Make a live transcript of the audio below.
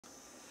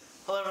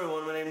Hello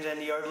everyone, my name is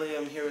Andy Yardley.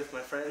 I'm here with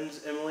my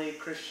friends Emily,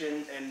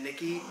 Christian, and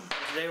Nikki. And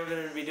today we're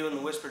going to be doing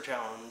the Whisper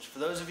Challenge. For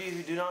those of you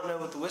who do not know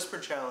what the Whisper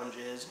Challenge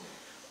is,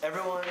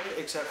 everyone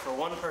except for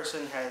one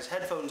person has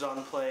headphones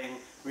on playing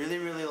really,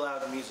 really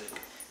loud music.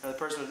 And the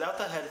person without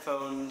the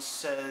headphones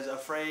says a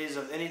phrase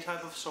of any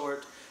type of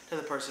sort to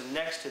the person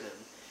next to them.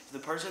 If the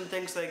person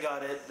thinks they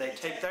got it, they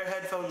take their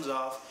headphones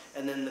off,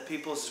 and then the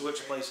people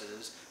switch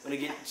places. When it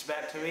gets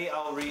back to me,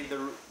 I'll read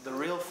the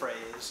real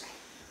phrase.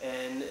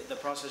 And the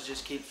process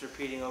just keeps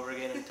repeating over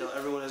again until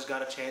everyone has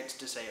got a chance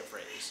to say a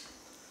phrase.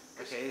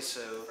 Okay,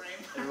 so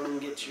everyone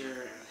get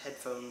your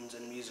headphones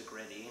and music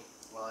ready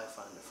while I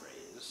find a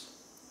phrase.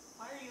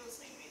 Why are you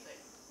listening to music?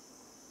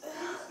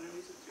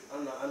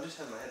 I'm not, I'm just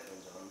having my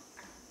headphones on.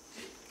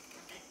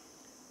 Okay.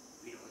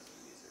 We don't listen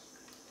to music.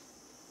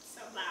 So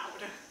loud.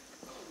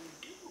 Oh, we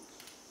do.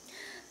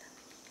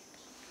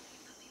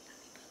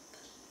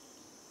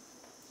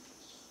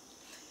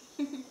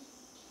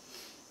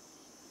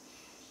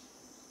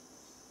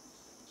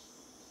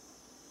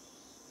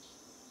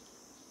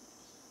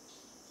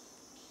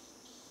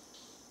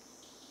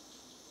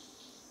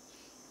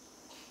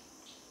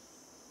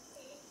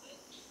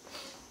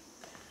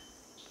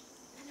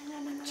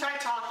 Try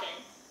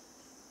talking.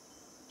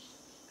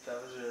 That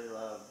was really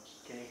loud.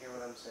 Can you hear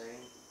what I'm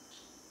saying?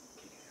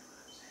 Can you hear what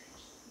I'm saying?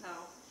 No.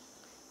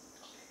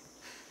 Okay.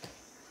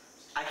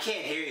 I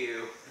can't hear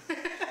you.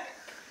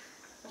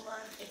 Hold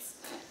on.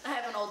 I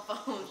have an old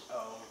phone.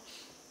 Oh.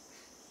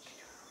 Can you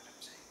hear what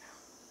I'm saying now?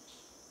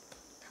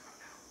 Come on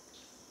now.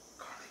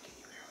 Carly, can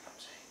you hear what I'm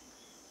saying?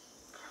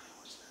 Carly,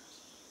 what's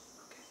this?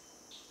 Okay.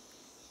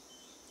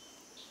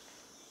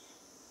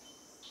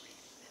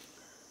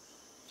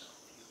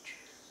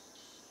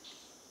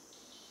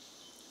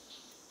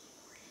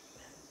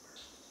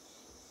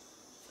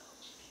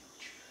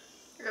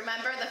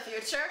 Remember the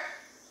future?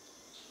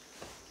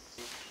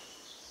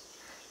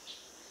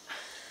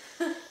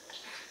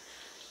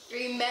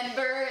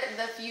 Remember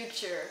the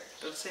future.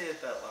 Don't say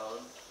it that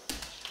loud.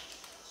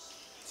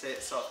 Say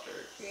it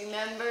softer.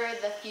 Remember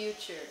the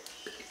future.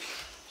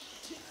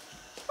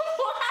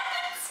 What?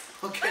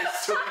 Okay,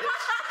 switch.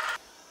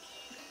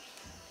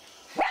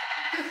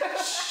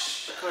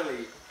 Shh,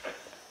 Carly.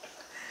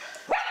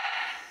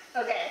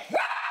 Okay.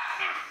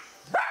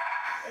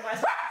 Am I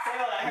supposed to say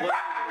what I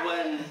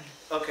heard?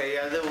 Okay,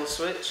 yeah, then we'll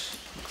switch.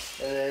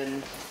 And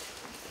then,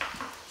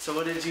 so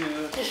what did you?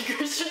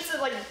 Christian said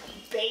like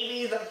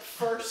baby the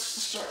first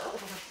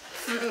serve.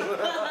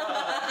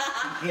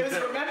 It was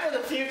remember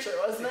the future,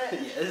 wasn't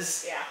it?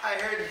 Yes. Yeah. I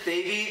heard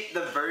baby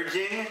the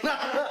virgin.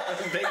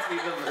 Baby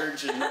the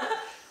virgin.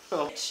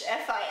 Oh.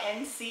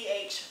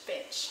 F-I-N-C-H,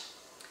 Finch.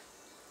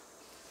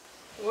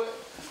 What?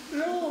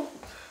 No.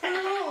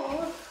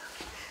 No.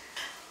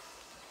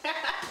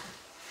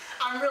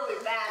 I'm really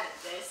bad at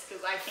this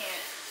because I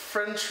can't.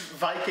 French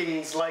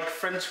Vikings like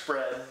French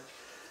bread.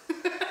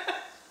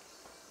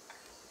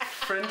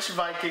 French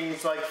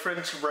Vikings like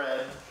French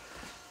bread.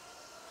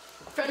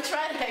 French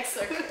fried eggs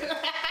are great.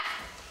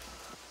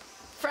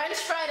 French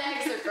fried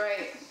eggs are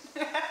great.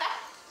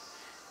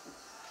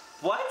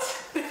 What?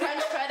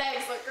 French fried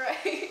eggs look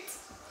great.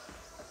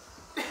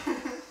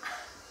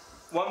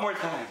 One more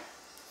time.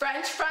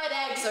 French fried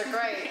eggs are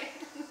great.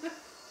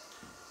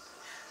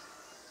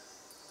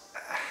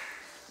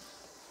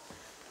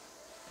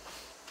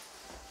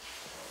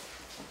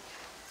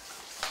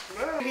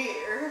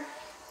 Here.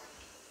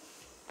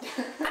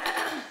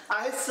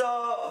 I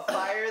saw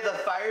fire the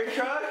fire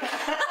truck.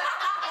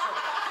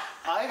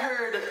 I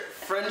heard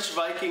French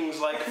Vikings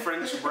like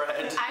French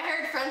bread. I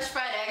heard French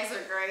fried eggs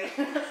are great.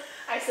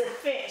 I said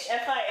Finch,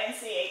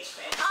 F-I-N-C-H,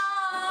 Finch.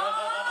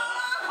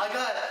 I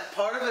got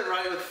part of it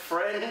right with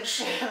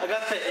French. I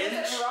got the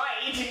inch.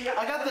 Right.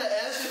 I got the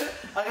S.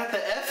 I got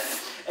the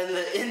F and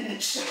the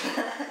inch.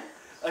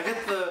 I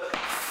got the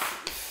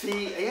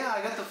yeah,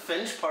 I got the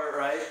Finch part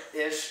right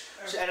ish.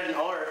 Just added an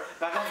R.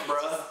 Back off,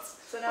 bruh.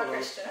 So now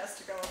Christian has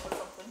to come up with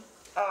something.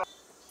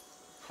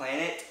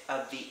 Planet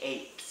of the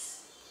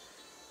Apes.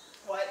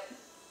 What?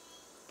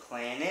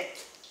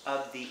 Planet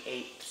of the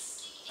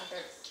Apes.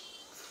 Okay.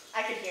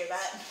 I could hear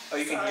that. Oh,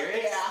 you can hear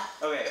it?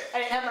 Yeah. Okay. I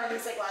didn't have my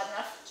music loud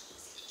enough.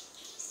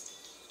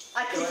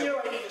 I could hear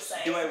what he was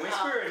saying. Do I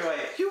whisper or do I?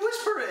 You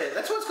whisper it.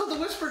 That's what's called the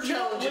Whisper You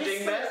don't Challenge, you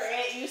whisper dingbat.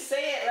 it, you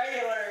say it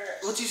regular.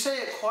 But you say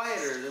it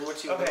quieter than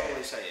what you would Okay.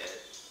 normally say it.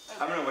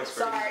 I'm gonna whisper.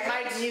 Sorry,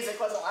 my music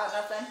wasn't loud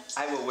enough then.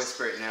 I will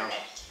whisper it now.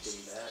 Okay.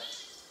 Dingbat.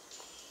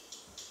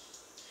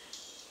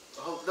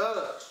 Oh,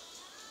 no.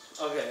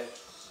 Okay.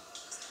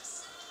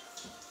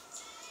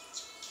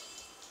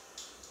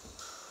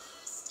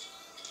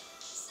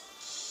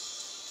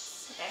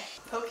 Okay.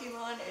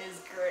 Pokemon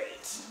is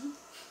great.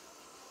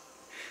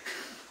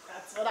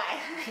 That's what I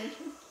heard.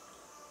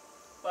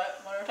 What?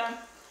 One more time?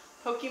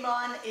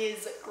 Pokemon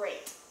is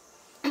great.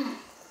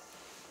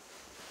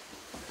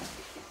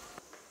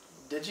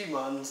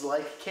 Digimon's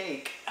like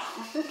cake.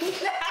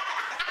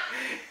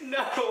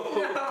 No.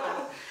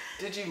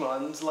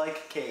 Digimon's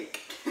like cake.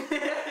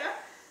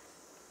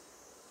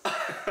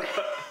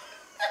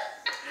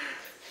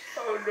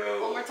 Oh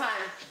no. One more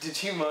time.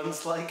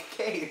 Digimon's like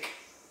cake.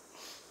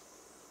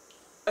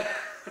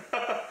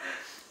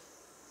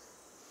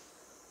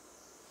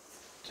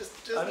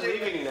 I'm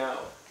leaving now.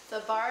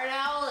 The barn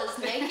owl is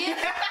naked.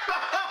 I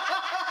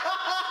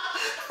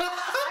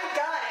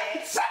got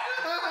it.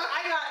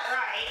 I got it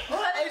right.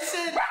 What? I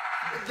said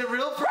the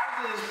real phrase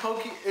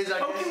is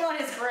Pokemon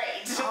is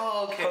great.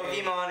 Oh, okay.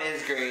 Pokemon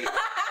is great.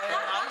 And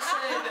I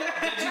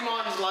said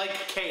Digimon's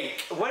like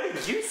cake. What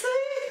did you say?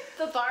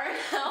 The barn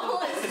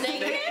owl is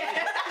naked.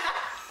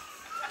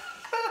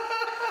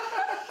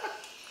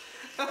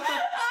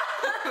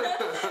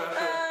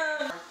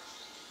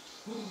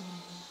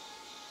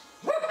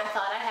 I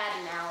thought I had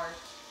an hour.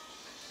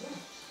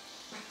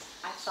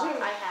 I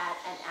thought I had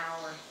an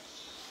hour.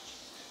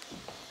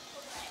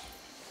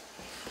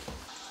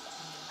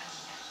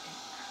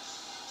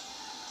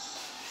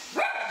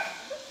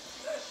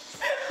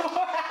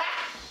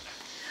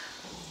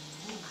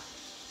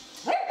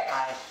 I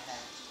had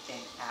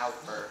an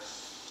hour.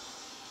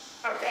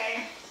 Okay.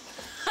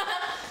 I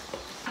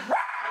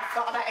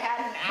thought I had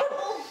an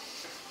owl.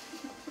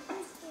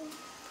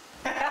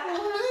 I thought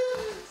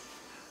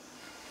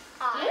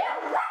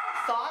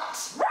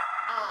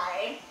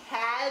I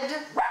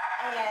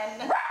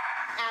had an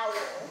owl.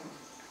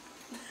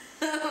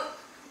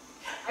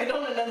 I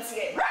don't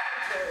enunciate my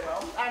words very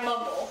well. I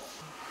mumble.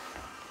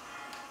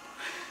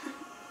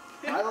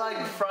 I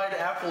like fried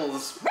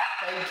apples.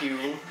 Thank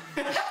you.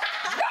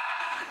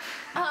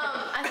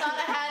 I thought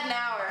I had an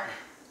hour.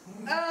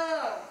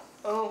 Oh.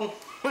 Oh.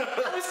 I was I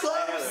know the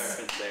close.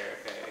 reference there,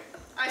 okay.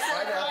 I said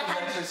Fried I thought I apples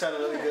had. actually sound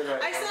really good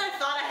right I now. said I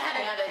thought I had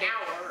an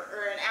hour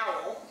or an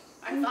owl.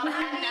 I thought I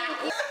had an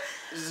owl.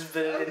 This has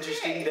been an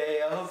interesting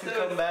day. I hope you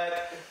come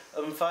back.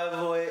 I'm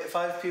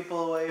 5 people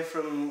away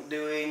from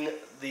doing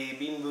the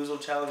Bean Boozle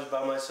challenge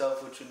by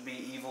myself, which would be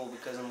evil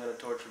because I'm going to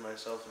torture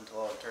myself until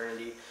all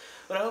eternity.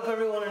 But I hope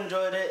everyone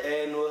enjoyed it,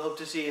 and we'll hope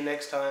to see you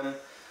next time.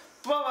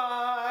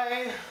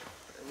 Bye!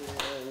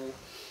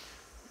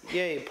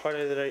 Yay, part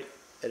of that I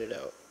edit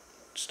out.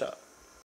 Stop.